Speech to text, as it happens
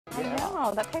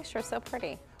Oh, that picture is so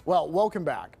pretty. Well, welcome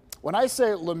back. When I say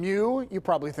Lemieux, you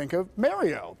probably think of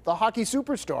Mario, the hockey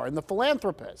superstar and the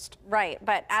philanthropist. Right,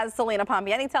 but as Celina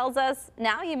Pompeani tells us,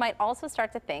 now you might also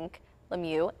start to think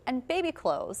Lemieux and baby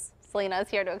clothes. Celina is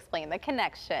here to explain the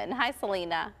connection. Hi,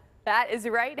 Celina. That is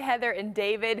right, Heather and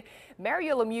David.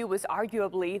 Mario Lemieux was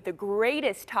arguably the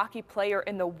greatest hockey player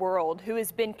in the world who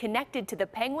has been connected to the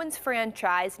Penguins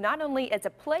franchise not only as a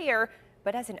player,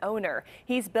 but as an owner.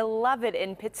 He's beloved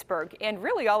in Pittsburgh and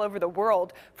really all over the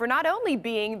world for not only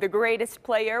being the greatest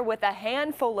player with a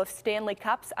handful of Stanley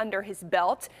Cups under his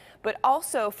belt, but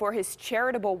also for his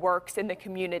charitable works in the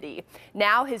community.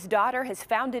 Now his daughter has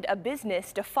founded a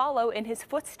business to follow in his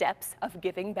footsteps of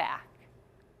giving back.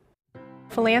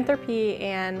 Philanthropy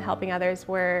and helping others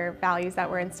were values that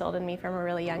were instilled in me from a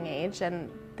really young age, and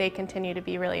they continue to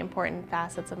be really important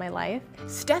facets of my life.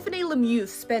 Stephanie Lemieux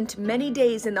spent many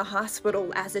days in the hospital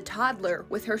as a toddler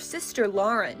with her sister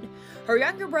Lauren. Her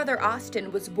younger brother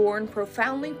Austin was born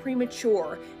profoundly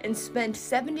premature and spent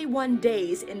 71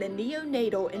 days in the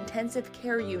neonatal intensive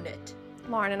care unit.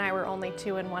 Lauren and I were only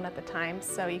 2 and 1 at the time,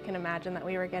 so you can imagine that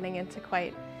we were getting into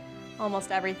quite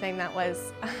almost everything that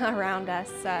was around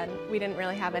us, and we didn't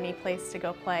really have any place to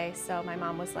go play, so my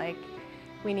mom was like,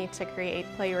 we need to create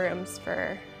playrooms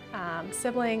for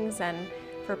siblings and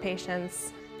for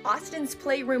patients. Austin's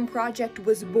Playroom Project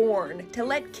was born to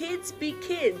let kids be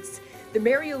kids. The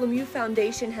Mario Lemieux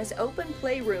Foundation has opened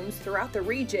playrooms throughout the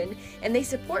region, and they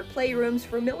support playrooms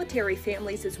for military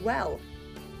families as well.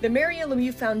 The Mario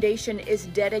Lemieux Foundation is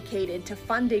dedicated to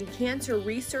funding cancer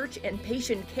research and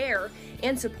patient care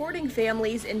and supporting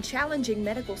families in challenging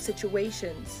medical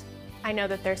situations. I know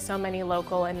that there's so many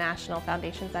local and national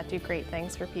foundations that do great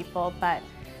things for people, but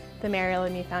the Mario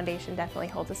Lemieux Foundation definitely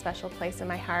holds a special place in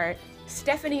my heart.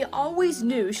 Stephanie always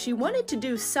knew she wanted to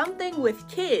do something with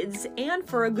kids and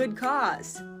for a good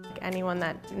cause. Anyone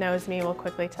that knows me will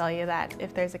quickly tell you that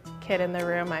if there's a kid in the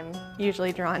room, I'm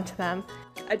usually drawn to them.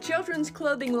 A children's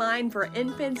clothing line for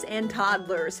infants and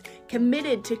toddlers,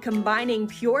 committed to combining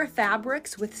pure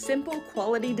fabrics with simple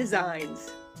quality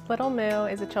designs. Little Moo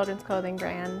is a children's clothing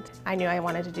brand. I knew I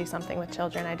wanted to do something with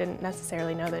children. I didn't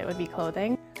necessarily know that it would be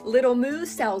clothing. Little Moo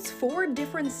sells 4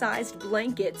 different sized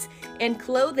blankets and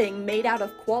clothing made out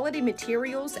of quality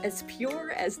materials as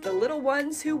pure as the little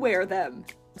ones who wear them.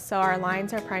 So our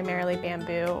lines are primarily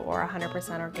bamboo or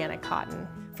 100% organic cotton.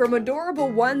 From adorable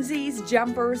onesies,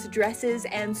 jumpers, dresses,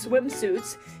 and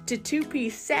swimsuits to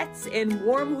 2-piece sets and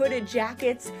warm hooded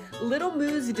jackets, Little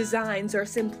Moo's designs are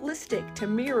simplistic to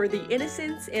mirror the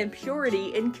innocence and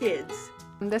purity in kids.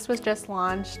 This was just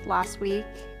launched last week.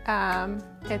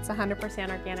 It's 100%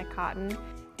 organic cotton.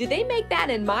 Did they make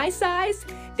that in my size?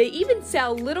 They even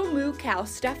sell Little Moo cow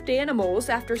stuffed animals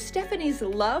after Stephanie's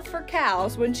love for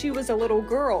cows when she was a little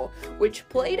girl, which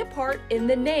played a part in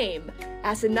the name,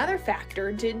 as another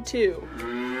factor did too.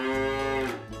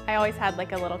 I always had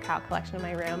like a little cow collection in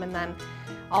my room, and then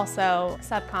also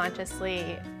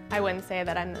subconsciously, I wouldn't say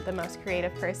that I'm the most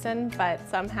creative person, but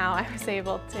somehow I was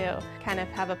able to kind of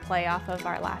have a play off of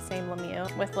our last name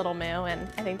Lemieux with Little Moo, and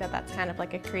I think that that's kind of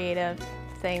like a creative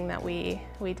thing that we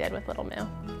did with Little Moo.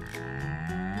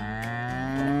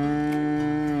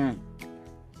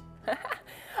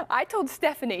 I told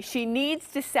Stephanie she needs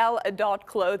to sell adult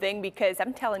clothing because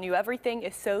I'm telling you, everything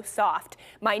is so soft.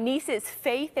 My nieces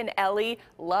Faith and Ellie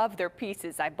love their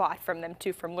pieces I bought from them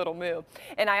too from Little Moo.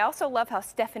 And I also love how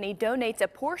Stephanie donates a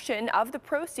portion of the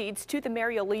proceeds to the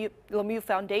Mario Lemieux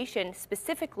Foundation,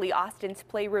 specifically Austin's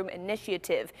Playroom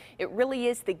Initiative. It really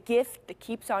is the gift that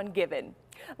keeps on giving.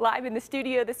 Live in the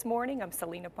studio this morning, I'm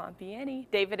Celina Pompeani.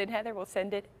 David and Heather will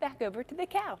send it back over to the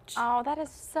couch. Oh, that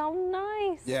is so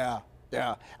nice. Yeah.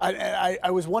 Yeah,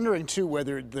 I was wondering too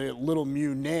whether the Little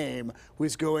Mew name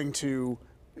was going to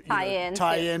tie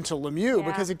into Lemieux,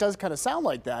 because it does kind of sound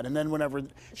like that. And then whenever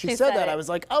she said that, I was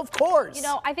like, of course. You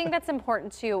know, I think that's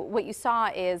important too. What you saw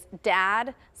is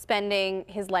dad spending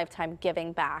his lifetime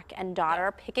giving back, and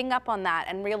daughter picking up on that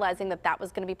and realizing that that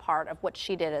was going to be part of what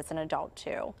she did as an adult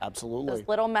too. Absolutely. Those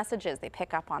little messages, they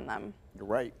pick up on them. You're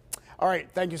right. All right,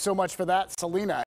 thank you so much for that, Celina.